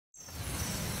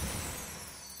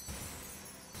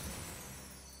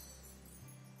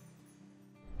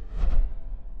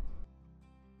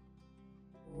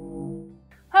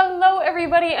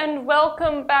everybody, and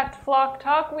welcome back to Flock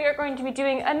Talk. We are going to be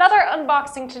doing another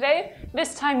unboxing today.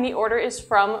 This time the order is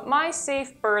from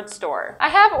MySafeBirdStore. I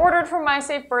have ordered from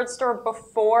MySafeBirdStore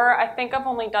before. I think I've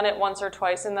only done it once or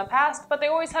twice in the past, but they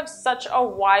always have such a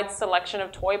wide selection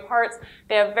of toy parts.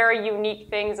 They have very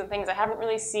unique things and things I haven't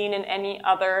really seen in any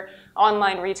other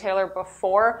online retailer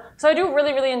before. So I do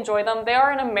really enjoy them. They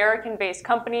are an American-based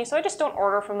company, so I just don't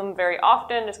order from them very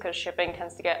often just because shipping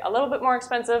tends to get a little bit more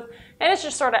expensive, and it's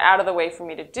just sort of out of the way for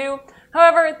me to do.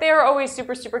 However, they are always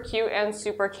super cute and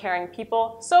super caring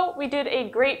people, so we did a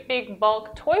great big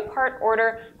bulk toy part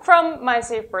order from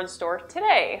MySafeBirdStore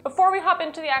today. Before we hop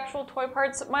into the actual toy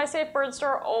parts,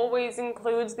 MySafeBirdStore always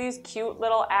includes these cute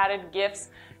little added gifts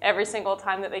every single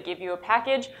time that they give you a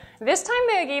package. This time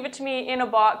they gave it to me in a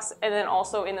box and then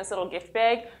also in this little gift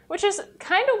bag, which is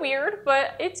kind of weird,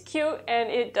 but it's cute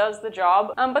and it does the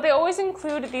job. But they always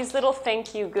include these little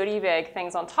thank you goodie bag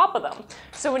things on top of them.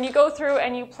 So when you go through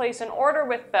and you place an order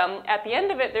with them, at the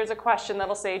end of it there's a question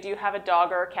that'll say, do you have a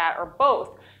dog or a cat or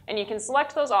both? And you can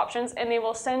select those options and they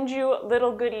will send you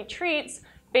little goodie treats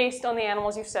based on the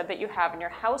animals you've said that you have in your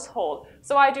household.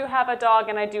 So I do have a dog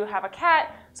and I do have a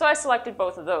cat, so I selected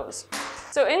both of those.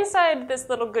 So inside this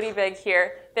little goodie bag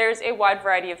here, there's a wide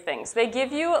variety of things. They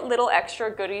give you little extra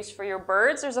goodies for your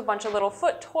birds. There's a bunch of little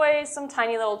foot toys, some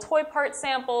tiny little toy part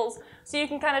samples, so you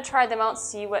can kind of try them out,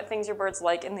 see what things your birds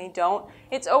like and they don't.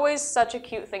 It's always such a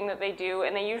cute thing that they do,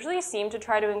 and they usually seem to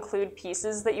try to include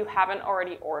pieces that you haven't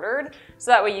already ordered,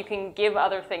 so that way you can give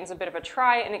other things a bit of a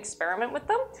try and experiment with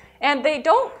them. And they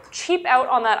don't cheap out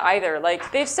on that either. Like,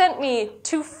 they've sent me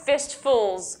 2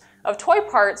 fistfuls of toy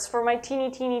parts for my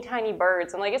teeny tiny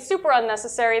birds, and like, it's super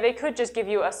unnecessary. They could just give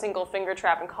you a single finger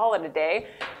trap and call it a day,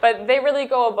 but they really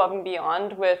go above and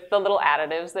beyond with the little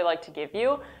additives they like to give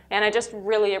you, and I just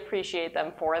really appreciate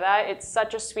them for that. It's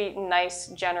such a sweet, nice,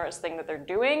 generous thing that they're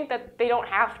doing that they don't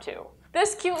have to.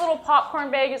 This cute little popcorn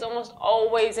bag is almost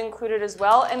always included as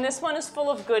well, and this one is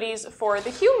full of goodies for the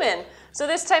human. So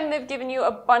this time they've given you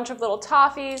a bunch of little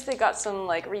toffees. They got some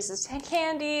like Reese's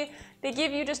candy. They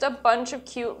give you just a bunch of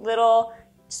cute little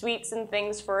sweets and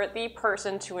things for the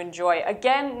person to enjoy.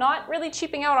 Again, not really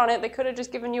cheaping out on it. They could have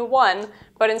just given you one,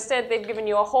 but instead they've given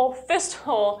you a whole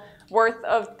fistful worth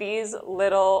of these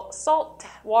little salt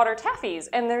water taffies,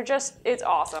 and they're just, it's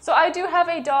awesome. So I do have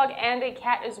a dog and a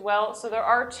cat as well, so there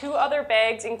are 2 other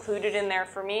bags included in there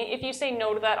for me. If you say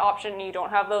no to that option and you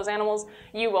don't have those animals,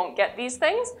 you won't get these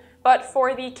things. But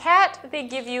for the cat, they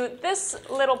give you this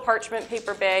little parchment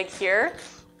paper bag here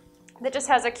that just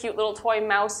has a cute little toy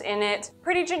mouse in it.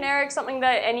 Pretty generic, something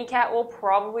that any cat will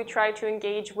probably try to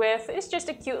engage with. It's just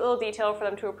a cute little detail for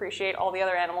them to appreciate all the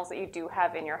other animals that you do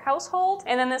have in your household.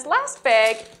 And then this last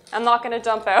bag, I'm not gonna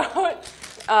dump out,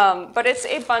 but it's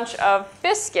a bunch of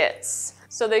biscuits.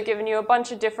 So they've given you a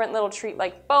bunch of different little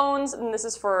treat-like bones, and this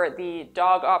is for the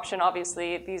dog option,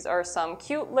 obviously. These are some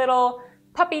cute little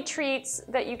puppy treats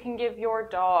that you can give your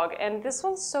dog, and this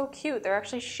one's so cute. They're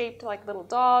actually shaped like little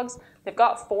dogs. They've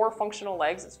got 4 functional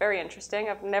legs. It's very interesting.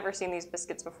 I've never seen these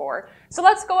biscuits before. So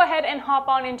let's go ahead and hop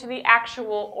on into the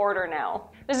actual order now.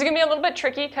 This is gonna be a little bit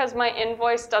tricky because my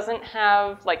invoice doesn't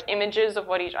have like images of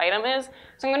what each item is.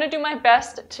 So I'm gonna do my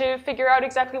best to figure out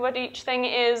exactly what each thing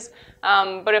is.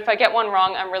 But if I get one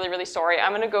wrong, I'm really sorry.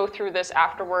 I'm gonna go through this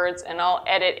afterwards and I'll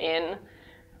edit in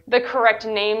the correct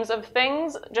names of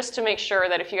things just to make sure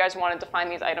that if you guys wanted to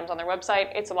find these items on their website,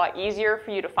 it's a lot easier for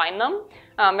you to find them.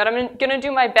 But I'm gonna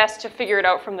do my best to figure it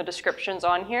out from the descriptions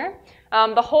on here.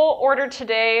 The whole order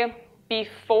today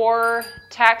before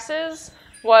taxes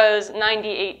was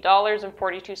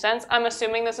 $98.42. I'm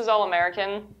assuming this is all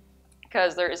American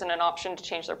because there isn't an option to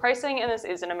change their pricing, and this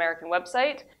is an American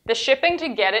website. The shipping to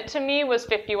get it to me was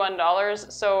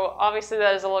 $51, so obviously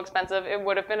that is a little expensive. It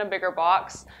would have been a bigger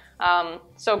box.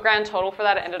 So grand total for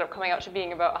that, it ended up coming out to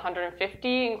being about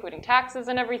 $150, including taxes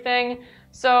and everything.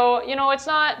 So, you know, it's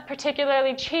not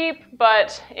particularly cheap,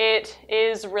 but it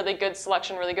is really good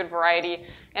selection, really good variety,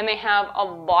 and they have a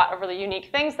lot of really unique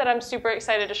things that I'm super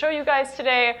excited to show you guys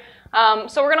today.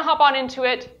 So we're gonna hop on into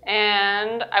it,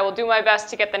 and I will do my best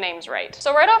to get the names right.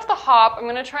 So right off the hop, I'm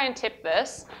gonna try and tip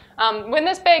this. When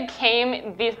this bag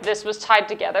came, this was tied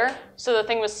together, so the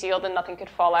thing was sealed and nothing could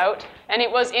fall out. And it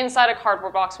was inside a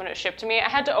cardboard box when it shipped to me. I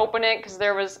had to open it because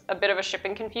there was a bit of a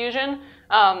shipping confusion.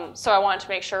 So I wanted to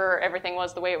make sure everything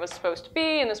was the way it was supposed to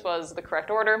be and this was the correct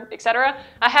order, etc.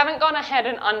 I haven't gone ahead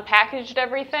and unpackaged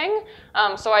everything,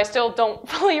 so I still don't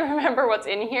fully remember what's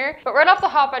in here. But right off the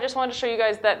hop, I just wanted to show you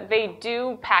guys that they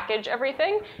do package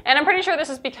everything. And I'm pretty sure this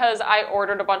is because I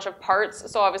ordered a bunch of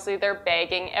parts, so obviously they're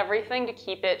bagging everything to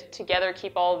keep it it together,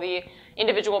 keep all the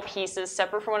individual pieces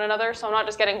separate from one another, so I'm not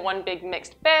just getting one big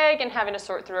mixed bag and having to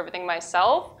sort through everything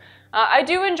myself. I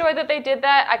do enjoy that they did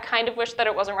that. I kind of wish that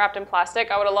it wasn't wrapped in plastic.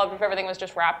 I would have loved if everything was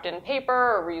just wrapped in paper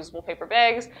or reusable paper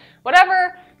bags.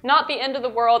 Whatever, not the end of the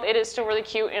world. It is still really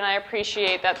cute, and I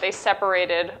appreciate that they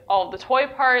separated all of the toy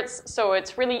parts, so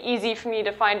it's really easy for me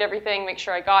to find everything, make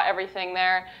sure I got everything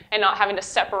there, and not having to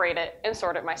separate it and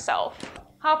sort it myself.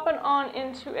 Hopping on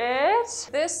into it.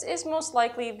 This is most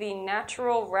likely the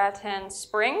Natural Rattan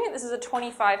Spring. This is a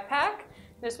 25 pack.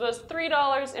 This was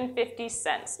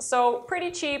 $3.50, so pretty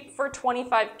cheap for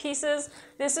 25 pieces.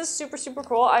 This is super, super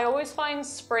cool. I always find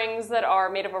springs that are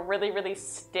made of a really, really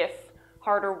stiff,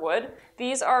 harder wood.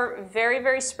 These are very,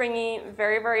 very springy,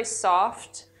 very, very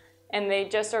soft, and they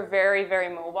just are very, very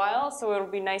mobile, so it'll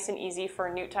be nice and easy for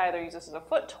Newt to either use this as a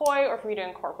foot toy or for me to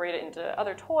incorporate it into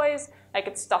other toys. I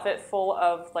could stuff it full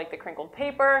of like the crinkled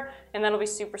paper, and that'll be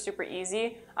super, super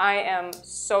easy. I am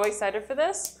so excited for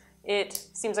this. It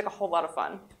seems like a whole lot of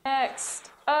fun. Next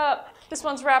up, this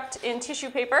one's wrapped in tissue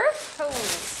paper.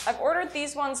 Cones. I've ordered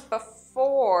these ones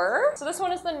before. So this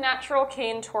one is the Natural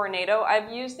Cane Tornado.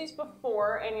 I've used these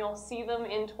before, and you'll see them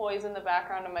in toys in the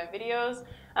background of my videos.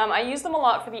 I use them a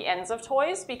lot for the ends of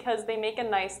toys because they make a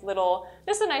nice little,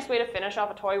 this is a nice way to finish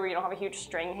off a toy where you don't have a huge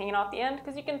string hanging off the end,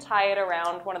 because you can tie it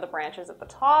around one of the branches at the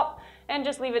top and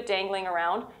just leave it dangling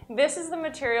around. This is the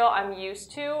material I'm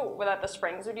used to that the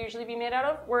springs would usually be made out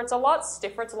of, where it's a lot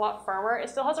stiffer, it's a lot firmer. It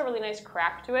still has a really nice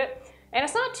crack to it, and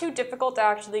it's not too difficult to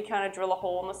actually kind of drill a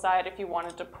hole in the side if you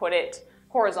wanted to put it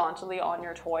horizontally on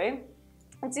your toy.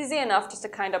 It's easy enough just to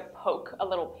kind of poke a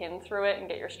little pin through it and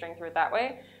get your string through it that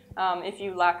way. If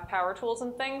you lack power tools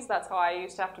and things, that's how I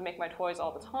used to have to make my toys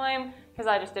all the time, because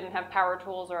I just didn't have power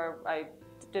tools, or I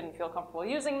didn't feel comfortable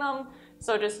using them.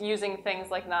 So just using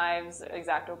things like knives,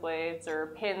 X-Acto blades,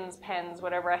 or pins, pens,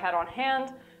 whatever I had on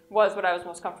hand was what I was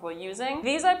most comfortable using.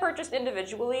 These I purchased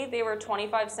individually. They were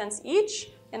 25 cents each,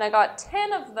 and I got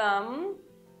 10 of them.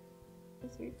 2,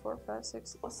 3, 4, 5,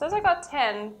 6. Well, it says I got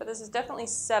 10, but this is definitely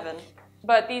 7.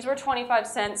 But these were 25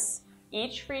 cents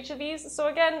each for each of these. So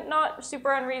again, not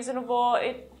super unreasonable.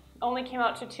 It only came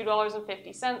out to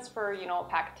 $2.50 for, you know, a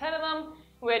pack of 10 of them,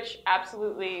 which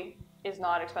absolutely is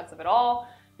not expensive at all.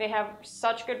 They have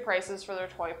such good prices for their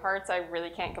toy parts, I really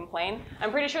can't complain.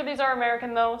 I'm pretty sure these are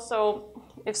American though, so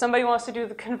if somebody wants to do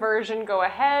the conversion, go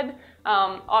ahead.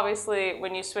 Obviously,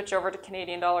 when you switch over to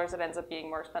Canadian dollars, it ends up being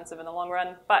more expensive in the long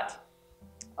run, but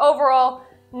overall,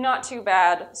 not too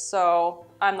bad, so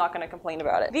I'm not gonna complain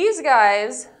about it. These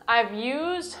guys I've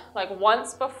used like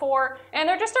once before, and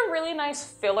they're just a really nice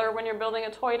filler when you're building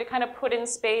a toy to kind of put in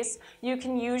space. You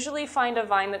can usually find a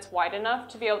vine that's wide enough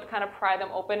to be able to kind of pry them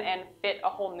open and fit a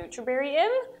whole Nutriberry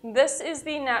in. This is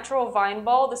the Natural Vine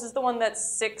Ball. This is the one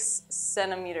that's 6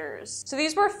 centimeters. So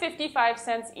these were 55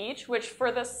 cents each, which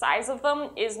for the size of them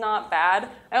is not bad.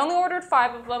 I only ordered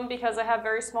 5 of them because I have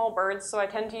very small birds, so I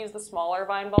tend to use the smaller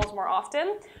vine balls more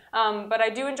often. But I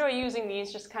do enjoy using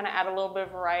these, just kind of add a little bit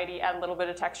of variety, add a little bit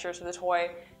of texture to the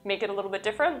toy, make it a little bit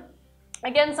different.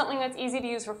 Again, something that's easy to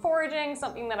use for foraging,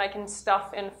 something that I can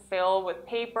stuff and fill with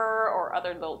paper or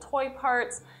other little toy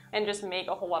parts and just make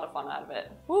a whole lot of fun out of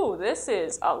it. Ooh, this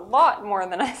is a lot more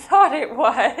than I thought it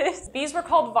was. These were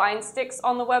called Vine Sticks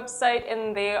on the website,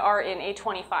 and they are in a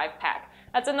 25 pack.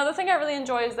 That's another thing I really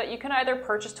enjoy, is that you can either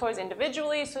purchase toys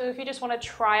individually, so if you just want to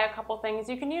try a couple things,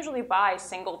 you can usually buy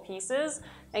single pieces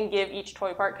and give each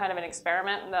toy part kind of an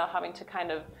experiment without having to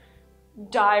kind of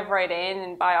dive right in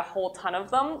and buy a whole ton of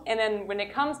them. And then when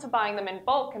it comes to buying them in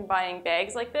bulk and buying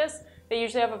bags like this, they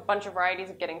usually have a bunch of varieties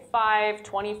of getting 5,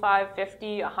 25,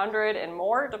 50, 100 and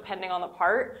more depending on the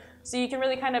part. So you can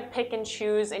really kind of pick and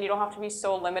choose, and you don't have to be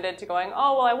so limited to going,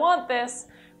 oh, well, I want this,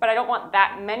 but I don't want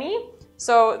that many.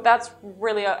 So that's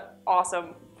really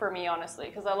awesome for me, honestly,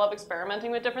 because I love experimenting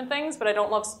with different things, but I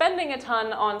don't love spending a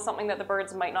ton on something that the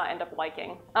birds might not end up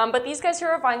liking. But these guys here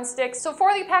are Vine Sticks. So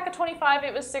for the pack of 25,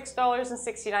 it was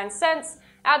 $6.69.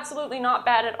 Absolutely not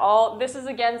bad at all. This is,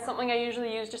 again, something I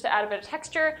usually use just to add a bit of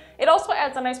texture. It also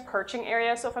adds a nice perching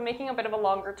area, so if I'm making a bit of a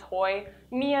longer toy,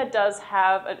 Mia does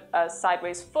have a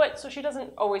sideways foot, so she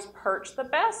doesn't always perch the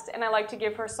best, and I like to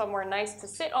give her somewhere nice to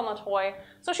sit on the toy,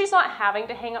 so she's not having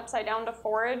to hang upside down to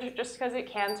forage, just because it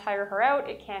can tire her out,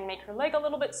 it can make her leg a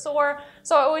little bit sore,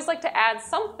 so I always like to add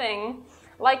something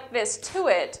like this to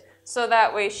it, so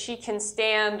that way she can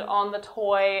stand on the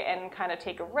toy and kind of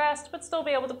take a rest, but still be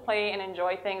able to play and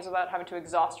enjoy things without having to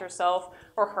exhaust herself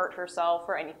or hurt herself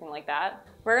or anything like that.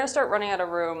 We're gonna start running out of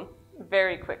room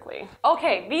very quickly.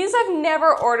 Okay, these I've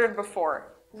never ordered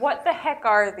before. What the heck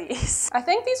are these? I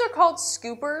think these are called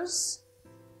scoopers.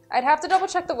 I'd have to double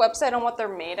check the website on what they're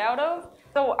made out of,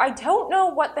 So I don't know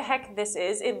what the heck this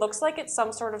is. It looks like it's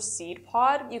some sort of seed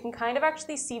pod. You can kind of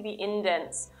actually see the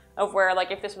indents of where,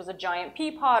 like, if this was a giant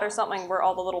pea pod or something where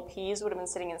all the little peas would have been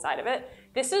sitting inside of it.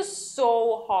 This is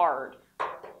so hard.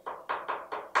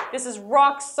 This is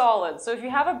rock solid. So if you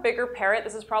have a bigger parrot,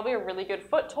 this is probably a really good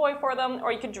foot toy for them,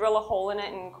 or you could drill a hole in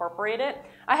it and incorporate it.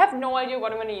 I have no idea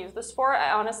what I'm going to use this for.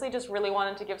 I honestly just really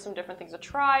wanted to give some different things a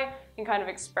try and kind of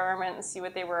experiment and see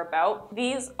what they were about.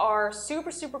 These are super,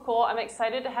 super cool. I'm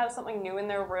excited to have something new in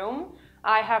their room.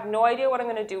 I have no idea what I'm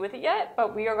going to do with it yet,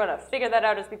 but we are going to figure that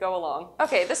out as we go along.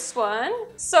 Okay, this one.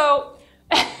 So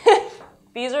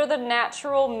these are the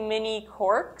natural mini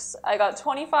corks. I got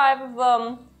 25 of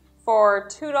them for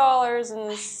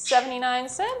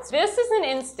 $2.79. This is an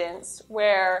instance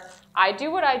where I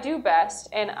do what I do best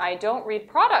and I don't read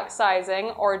product sizing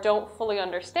or don't fully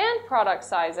understand product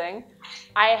sizing.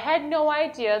 I had no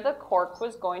idea the cork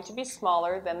was going to be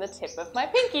smaller than the tip of my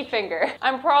pinky finger.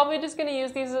 I'm probably just going to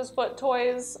use these as foot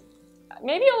toys.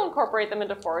 Maybe I'll incorporate them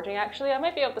into foraging, actually. I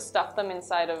might be able to stuff them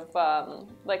inside of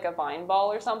like a vine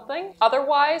ball or something.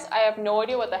 Otherwise, I have no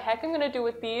idea what the heck I'm gonna do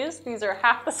with these. These are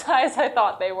half the size I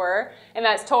thought they were, and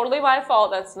that's totally my fault.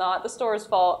 That's not the store's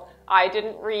fault. I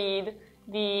didn't read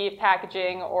the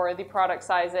packaging or the product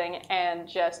sizing and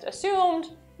just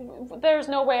assumed there's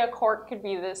no way a cork could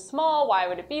be this small. Why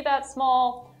would it be that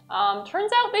small?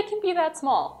 Turns out they can be that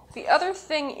small. The other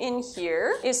thing in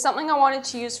here is something I wanted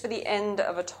to use for the end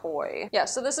of a toy. Yeah,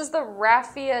 so this is the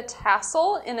raffia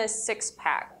tassel in a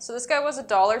 6-pack. So this guy was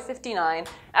 $1.59.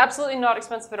 Absolutely not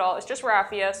expensive at all. It's just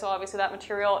raffia, so obviously that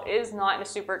material is not a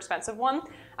super expensive one.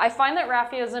 I find that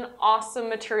raffia is an awesome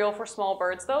material for small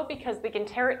birds though, because they can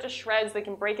tear it to shreds, they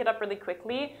can break it up really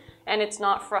quickly, and it's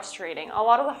not frustrating. A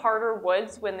lot of the harder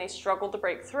woods, when they struggle to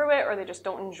break through it or they just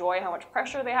don't enjoy how much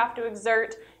pressure they have to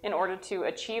exert in order to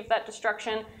achieve that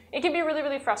destruction, it can be really,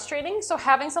 really frustrating. So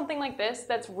having something like this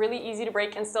that's really easy to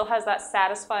break and still has that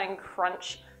satisfying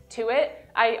crunch to it,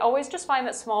 I always just find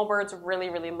that small birds really,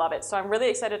 really love it. So I'm really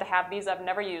excited to have these. I've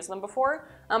never used them before,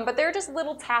 but they're just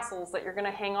little tassels that you're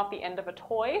gonna hang off the end of a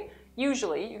toy.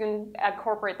 Usually, you can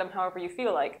incorporate them however you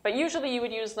feel like, but usually you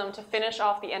would use them to finish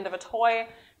off the end of a toy,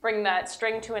 bring that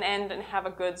string to an end and have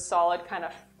a good solid kind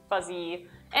of fuzzy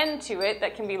end to it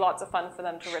that can be lots of fun for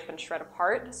them to rip and shred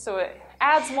apart. So it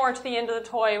adds more to the end of the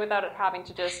toy without it having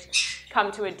to just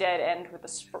come to a dead end with the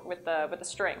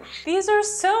string. These are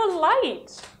so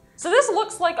light. So this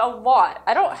looks like a lot.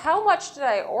 How much did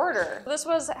I order? This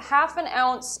was half an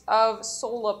ounce of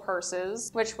Sola purses,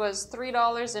 which was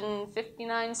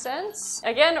 $3.59.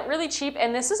 Again, really cheap,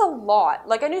 and this is a lot.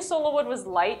 Like, I knew Sola wood was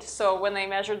light, so when they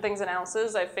measured things in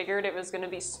ounces, I figured it was gonna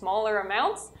be smaller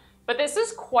amounts, but this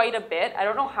is quite a bit. I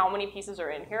don't know how many pieces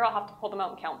are in here. I'll have to pull them out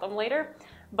and count them later,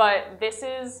 but this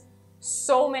is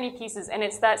so many pieces, and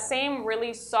it's that same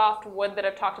really soft wood that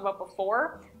I've talked about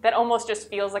before that almost just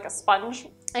feels like a sponge,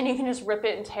 and you can just rip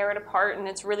it and tear it apart, and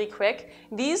it's really quick.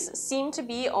 These seem to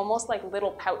be almost like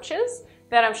little pouches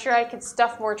that I'm sure I could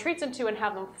stuff more treats into and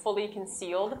have them fully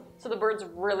concealed, so the birds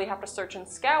really have to search and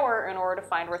scour in order to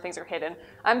find where things are hidden.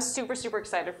 I'm super, super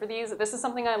excited for these. This is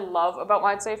something I love about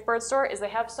MySafeBirdStore, is they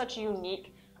have such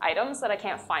unique items that I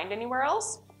can't find anywhere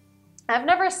else. I've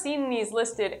never seen these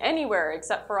listed anywhere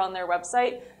except for on their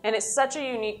website, and it's such a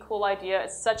unique, cool idea.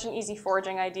 It's such an easy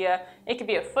foraging idea. It could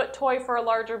be a foot toy for a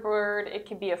larger bird. It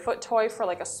could be a foot toy for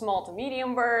like a small to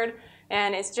medium bird,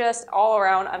 and it's just all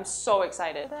around. I'm so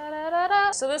excited.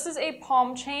 So this is a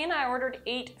palm chain. I ordered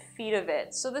 8 feet of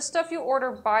it. So this stuff you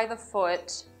order by the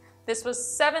foot. This was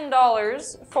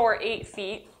 $7 for 8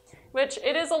 feet, which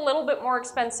it is a little bit more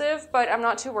expensive, but I'm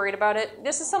not too worried about it.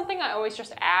 This is something I always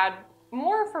just add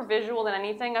more for visual than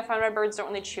anything. I find my birds don't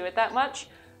really chew it that much,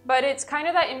 but it's kind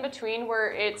of that in between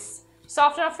where it's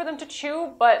soft enough for them to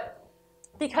chew, but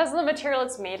because of the material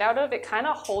it's made out of, it kind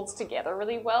of holds together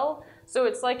really well. So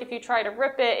it's like if you try to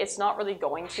rip it, it's not really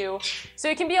going to. So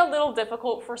it can be a little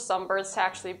difficult for some birds to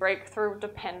actually break through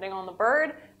depending on the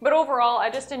bird, but overall I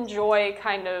just enjoy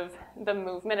kind of the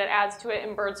movement it adds to it.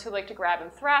 And birds who like to grab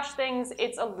and thrash things,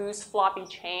 it's a loose floppy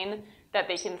chain that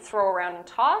they can throw around and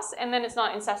toss, and then it's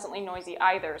not incessantly noisy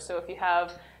either. So if you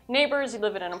have neighbors, you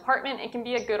live in an apartment, it can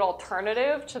be a good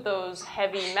alternative to those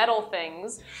heavy metal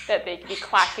things that they could be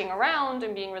clacking around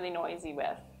and being really noisy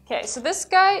with. Okay, so this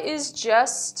guy is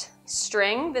just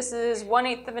string. This is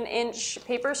 1/8 of an inch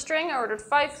paper string. I ordered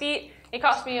 5 feet. It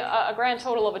cost me a grand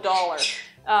total of $1.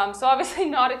 So obviously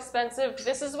not expensive.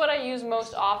 This is what I use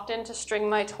most often to string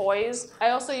my toys. I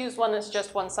also use one that's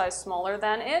just one size smaller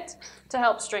than it to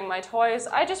help string my toys.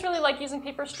 I just really like using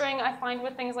paper string. I find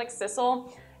with things like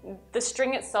sisal, the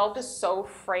string itself is so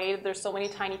frayed. There's so many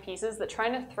tiny pieces that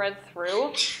trying to thread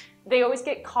through they always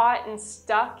get caught and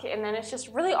stuck, and then it's just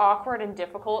really awkward and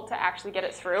difficult to actually get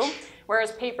it through.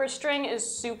 Whereas paper string is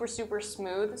super, super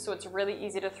smooth, so it's really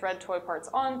easy to thread toy parts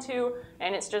onto,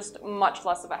 and it's just much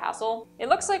less of a hassle. It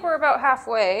looks like we're about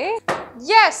halfway.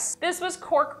 Yes! This was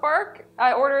cork bark.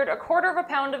 I ordered 1/4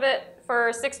 pound of it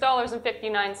for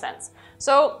 $6.59.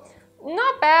 So,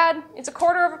 not bad. It's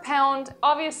 1/4 pound.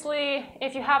 Obviously,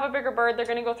 if you have a bigger bird, they're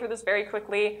gonna go through this very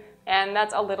quickly, and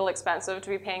that's a little expensive to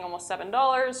be paying almost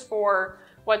 $7 for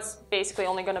what's basically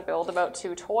only gonna build about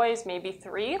 2 toys, maybe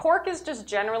 3. Cork is just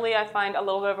generally, I find, a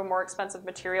little bit of a more expensive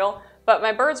material, but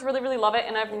my birds really, really love it,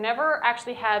 and I've never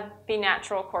actually had the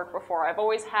natural cork before. I've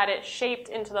always had it shaped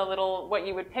into the little, what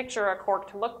you would picture a cork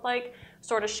to look like,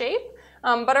 sort of shape.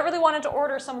 But I really wanted to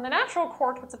order some of the natural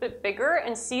cork that's a bit bigger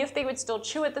and see if they would still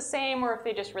chew it the same or if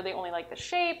they just really only like the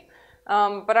shape.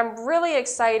 But I'm really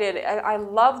excited. I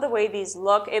love the way these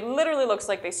look. It literally looks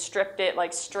like they stripped it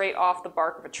like straight off the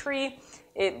bark of a tree.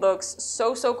 It looks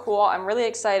so, so cool. I'm really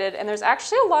excited. And there's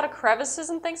actually a lot of crevices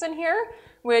and things in here,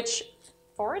 which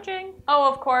foraging. Oh,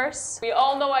 of course. We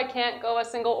all know I can't go a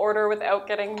single order without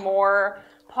getting more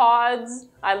pods.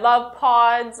 I love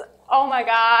pods. Oh my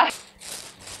gosh.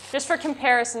 Just for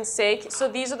comparison's sake, so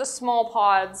these are the small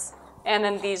pods, and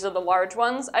then these are the large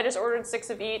ones. I just ordered 6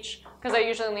 of each, because I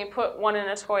usually only put 1 in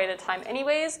a toy at a time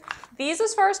anyways. These,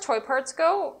 as far as toy parts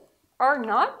go, are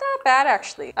not that bad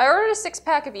actually. I ordered a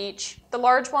 6-pack of each. The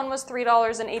large one was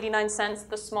 $3.89,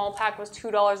 the small pack was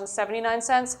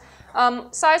 $2.79.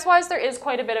 Size-wise, there is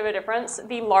quite a bit of a difference.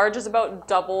 The large is about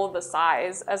double the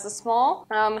size as the small.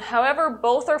 However,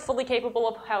 both are fully capable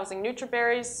of housing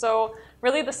nutriberries, so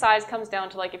really the size comes down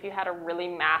to like if you had a really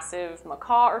massive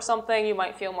macaw or something, you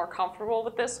might feel more comfortable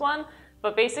with this one.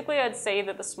 But basically, I'd say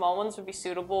that the small ones would be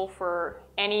suitable for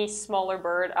any smaller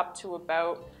bird up to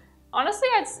about, honestly,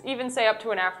 I'd even say up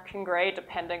to an African gray,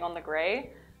 depending on the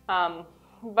gray.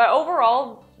 But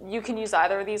overall, you can use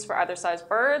either of these for either size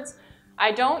birds.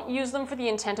 I don't use them for the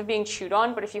intent of being chewed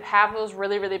on, but if you have those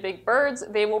really, really big birds,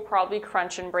 they will probably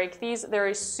crunch and break these. They're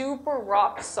a super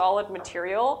rock solid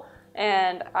material,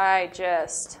 and I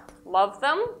just love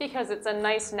them because it's a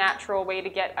nice natural way to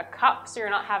get a cup, so you're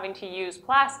not having to use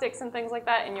plastics and things like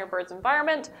that in your bird's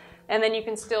environment. And then you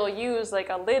can still use like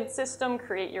a lid system,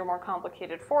 create your more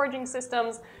complicated foraging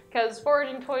systems, because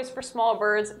foraging toys for small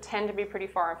birds tend to be pretty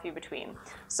far and few between.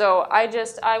 So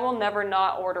I will never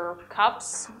not order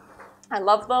cups. I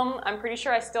love them. I'm pretty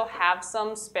sure I still have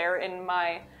some spare in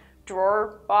my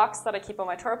drawer box that I keep all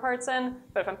my toy parts in,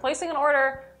 but if I'm placing an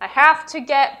order, I have to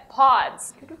get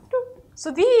pods. So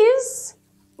these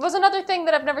was another thing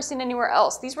that I've never seen anywhere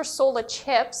else. These were Sola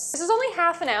chips. This is only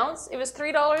 ½ an ounce. It was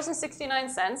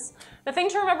 $3.69. The thing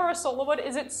to remember with Sola wood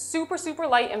is it's super, super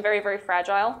light and very, very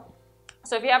fragile.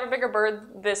 So if you have a bigger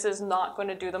bird, this is not going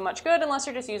to do them much good unless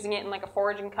you're just using it in like a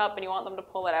foraging cup and you want them to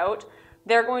pull it out.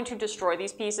 They're going to destroy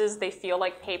these pieces. They feel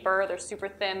like paper. They're super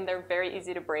thin. They're very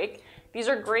easy to break. These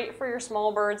are great for your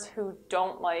small birds who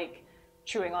don't like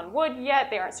chewing on wood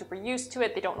yet. They aren't super used to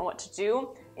it. They don't know what to do.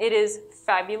 It is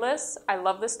fabulous. I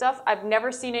love this stuff. I've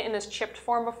never seen it in this chipped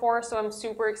form before, so I'm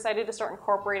super excited to start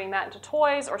incorporating that into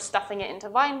toys or stuffing it into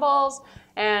vine balls.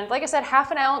 And like I said,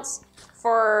 ½ an ounce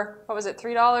for, what was it,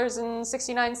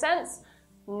 $3.69?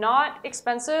 Not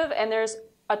expensive, and there's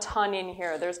a ton in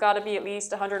here. There's got to be at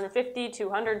least 150,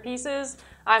 200 pieces.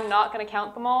 I'm not going to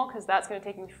count them all because that's going to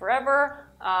take me forever.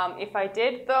 If I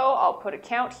did though, I'll put a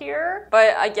count here.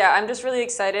 But yeah, I'm just really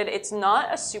excited. It's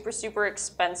not a super, super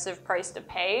expensive price to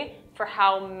pay for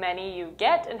how many you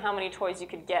get and how many toys you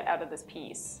could get out of this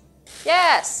piece.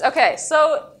 Yes, okay,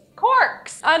 so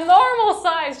corks, a normal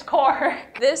sized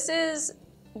cork. This is,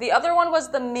 the other one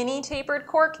was the mini tapered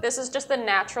cork. This is just the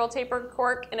natural tapered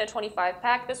cork in a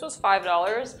 25-pack. This was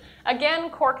 $5. Again,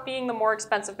 cork being the more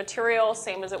expensive material,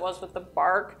 same as it was with the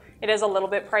bark. It is a little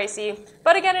bit pricey,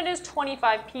 but again, it is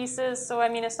 25 pieces, so I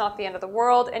mean, it's not the end of the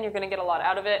world, and you're gonna get a lot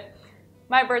out of it.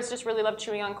 My birds just really love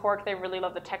chewing on cork. They really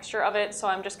love the texture of it, so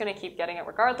I'm just gonna keep getting it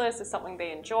regardless. It's something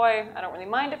they enjoy. I don't really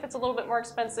mind if it's a little bit more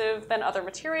expensive than other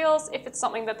materials, if it's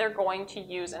something that they're going to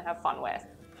use and have fun with.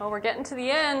 Oh, we're getting to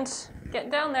the end. Getting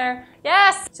down there.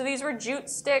 Yes! So these were jute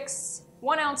sticks,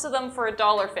 1 ounce of them for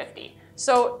 $1.50.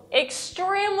 So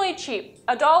extremely cheap.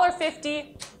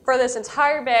 $1.50 for this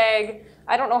entire bag.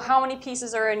 I don't know how many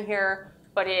pieces are in here,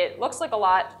 but it looks like a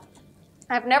lot.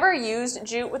 I've never used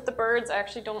jute with the birds. I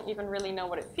actually don't even really know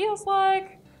what it feels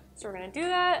like. So we're gonna do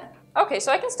that. Okay,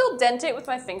 so I can still dent it with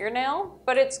my fingernail,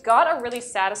 but it's got a really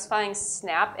satisfying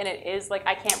snap, and it is like,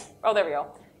 I can't, oh, there we go.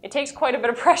 It takes quite a bit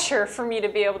of pressure for me to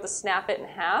be able to snap it in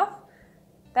half.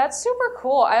 That's super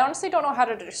cool. I honestly don't know how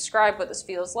to describe what this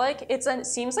feels like. It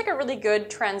seems like a really good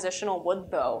transitional wood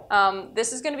though.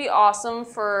 This is gonna be awesome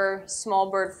for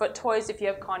small bird foot toys if you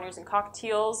have conures and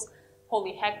cockatiels.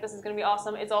 Holy heck, this is gonna be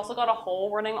awesome. It's also got a hole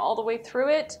running all the way through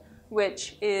it,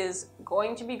 which is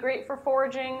going to be great for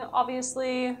foraging,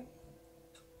 obviously.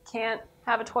 Can't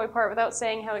have a toy part without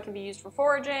saying how it can be used for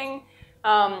foraging.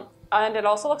 And it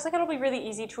also looks like it'll be really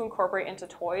easy to incorporate into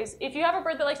toys. If you have a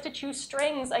bird that likes to chew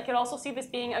strings, I could also see this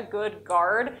being a good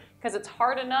guard because it's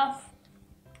hard enough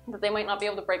that they might not be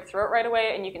able to break through it right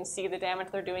away and you can see the damage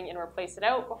they're doing and replace it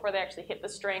out before they actually hit the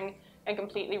string and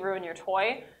completely ruin your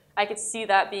toy. I could see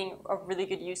that being a really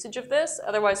good usage of this.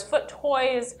 Otherwise, foot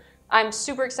toys, I'm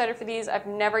super excited for these. I've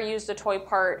never used a toy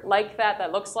part like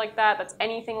that looks like that's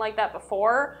anything like that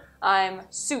before. I'm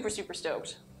super, super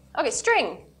stoked. Okay,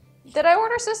 string. Did I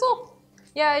order sisal?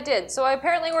 Yeah, I did. So I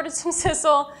apparently ordered some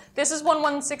sisal. This is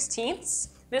 1/116.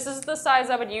 This is the size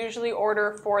I would usually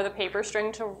order for the paper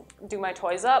string to do my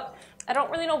toys up. I don't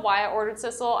really know why I ordered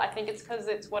sisal. I think it's because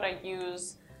it's what I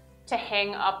use to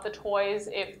hang up the toys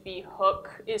if the hook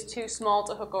is too small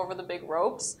to hook over the big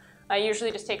ropes. I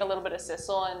usually just take a little bit of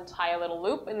sisal and tie a little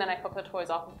loop, and then I hook the toys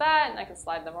off of that and I can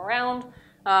slide them around.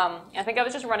 I think I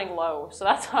was just running low, so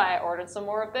that's why I ordered some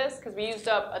more of this, because we used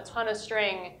up a ton of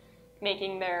string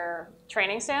making their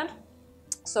training stand.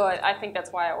 So I think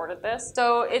that's why I ordered this.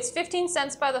 So it's 15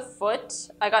 cents by the foot.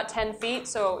 I got 10 feet,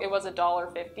 so it was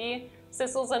 $1.50.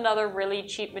 Sisal's another really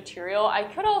cheap material. I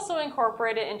could also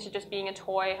incorporate it into just being a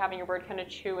toy, having your bird kind of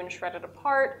chew and shred it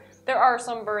apart. There are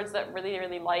some birds that really,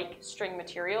 really like string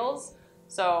materials.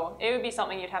 So it would be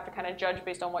something you'd have to kind of judge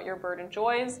based on what your bird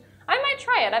enjoys. I might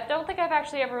try it. I don't think I've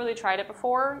actually ever really tried it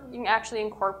before. Actually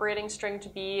incorporating string to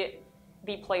be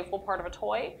the playful part of a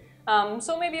toy.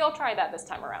 So maybe I'll try that this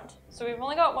time around. So we've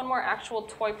only got one more actual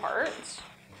toy part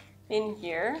in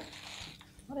here.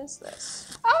 What is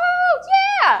this? Oh,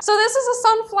 yeah! So this is a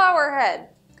sunflower head.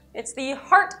 It's the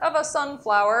heart of a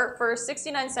sunflower for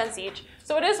 69 cents each.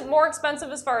 So it is more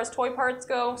expensive as far as toy parts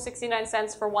go. 69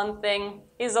 cents for one thing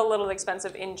is a little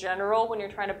expensive in general when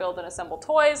you're trying to build and assemble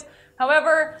toys.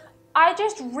 However, I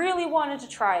just really wanted to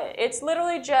try it. It's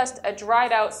literally just a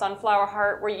dried out sunflower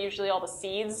heart where usually all the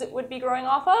seeds would be growing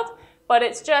off of, but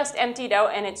it's just emptied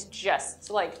out and it's just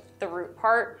like the root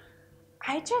part.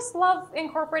 I just love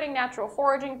incorporating natural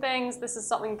foraging things. This is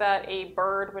something that a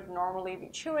bird would normally be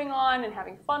chewing on and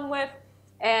having fun with,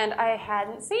 and I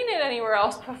hadn't seen it anywhere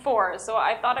else before, so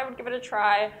I thought I would give it a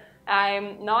try.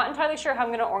 I'm not entirely sure how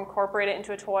I'm gonna incorporate it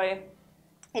into a toy.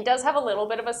 It does have a little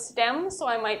bit of a stem, so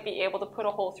I might be able to put a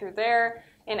hole through there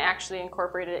and actually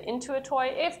incorporate it into a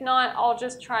toy. If not, I'll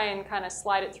just try and kind of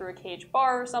slide it through a cage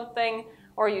bar or something,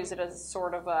 or use it as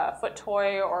sort of a foot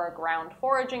toy or a ground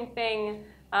foraging thing.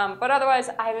 But otherwise,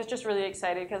 I was just really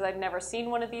excited because I'd never seen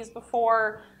one of these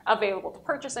before, available to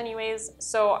purchase anyways,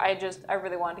 so I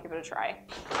really wanted to give it a try.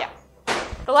 Yeah.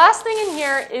 The last thing in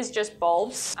here is just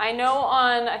bulbs. I know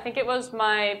on, I think it was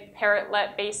my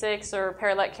Parrotlet Basics or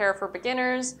Parrotlet Care for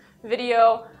Beginners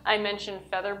video, I mentioned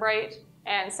Featherbright,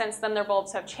 and since then their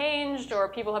bulbs have changed or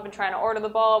people have been trying to order the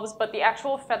bulbs, but the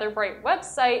actual Featherbright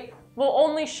website will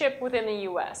only ship within the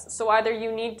US. So either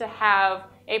you need to have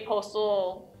a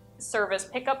postal service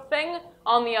pickup thing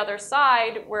on the other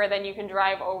side where then you can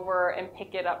drive over and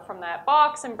pick it up from that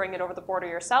box and bring it over the border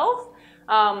yourself.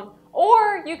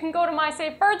 Or you can go to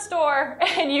MySafeBirdStore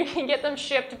and you can get them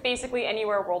shipped basically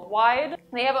anywhere worldwide.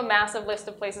 They have a massive list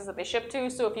of places that they ship to,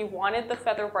 so if you wanted the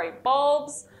Featherbright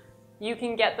bulbs, you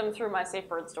can get them through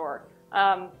MySafeBirdStore.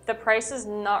 The price is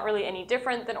not really any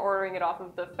different than ordering it off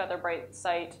of the Featherbright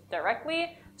site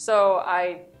directly, so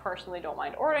I personally don't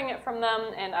mind ordering it from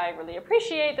them, and I really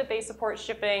appreciate that they support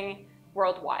shipping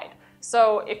worldwide.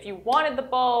 So if you wanted the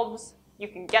bulbs, you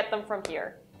can get them from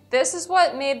here. This is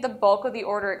what made the bulk of the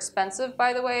order expensive,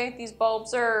 by the way. These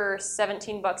bulbs are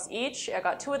 17 bucks each. I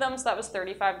got 2 of them, so that was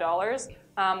 $35.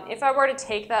 If I were to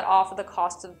take that off of the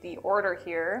cost of the order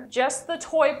here, just the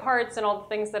toy parts and all the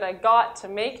things that I got to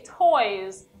make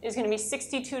toys is gonna be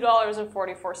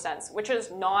 $62.44, which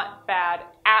is not bad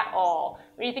at all.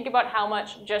 When you think about how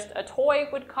much just a toy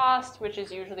would cost, which is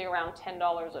usually around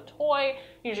 $10 a toy,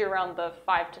 usually around the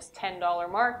 $5 to $10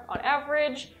 mark on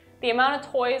average, the amount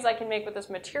of toys I can make with this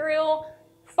material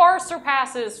far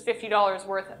surpasses $50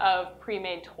 worth of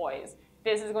pre-made toys.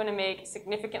 This is going to make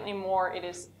significantly more. It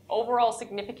is overall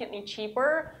significantly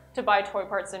cheaper to buy toy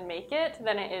parts and make it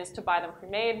than it is to buy them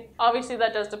pre-made. Obviously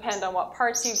that does depend on what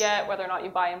parts you get, whether or not you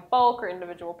buy in bulk or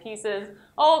individual pieces.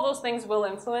 All of those things will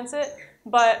influence it,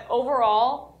 but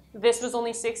overall, this was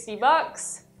only 60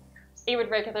 bucks. It would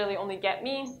regularly only get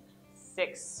me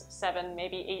 6, 7,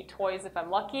 maybe 8 toys if I'm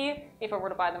lucky, if I were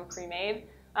to buy them pre-made.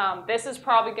 This is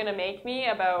probably gonna make me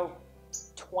about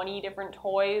 20 different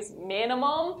toys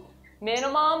minimum.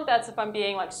 That's if I'm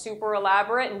being like super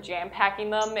elaborate and jam packing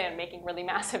them and making really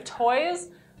massive toys.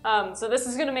 So this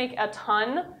is gonna make a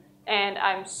ton, and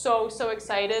I'm so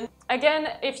excited.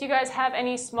 Again, if you guys have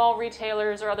any small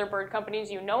retailers or other bird companies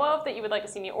you know of that you would like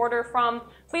to see me order from,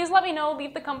 please let me know.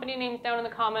 Leave the company names down in the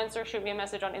comments or shoot me a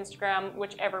message on Instagram,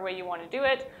 whichever way you want to do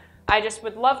it. I just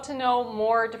would love to know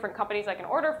more different companies I can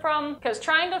order from, because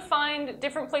trying to find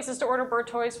different places to order bird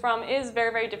toys from is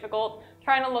very difficult.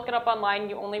 Trying to look it up online,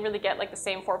 you only really get like the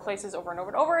same 4 places over and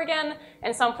over again,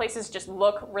 and some places just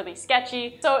look really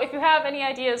sketchy. So if you have any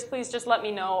ideas, please just let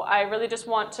me know. I really just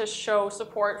want to show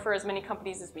support for as many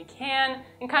companies as we can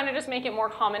and kind of just make it more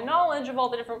common knowledge of all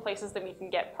the different places that we can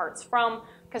get parts from,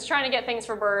 because trying to get things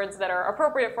for birds that are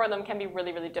appropriate for them can be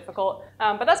really difficult.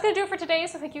 But that's gonna do it for today,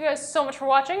 so thank you guys so much for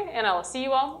watching, and I will see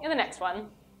you all in the next one.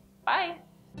 Bye!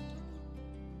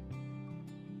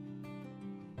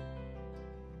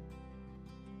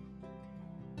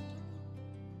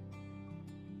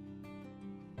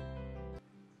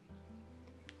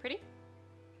 Pretty?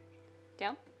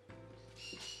 Down?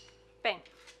 Bang.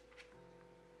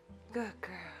 Good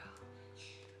girl.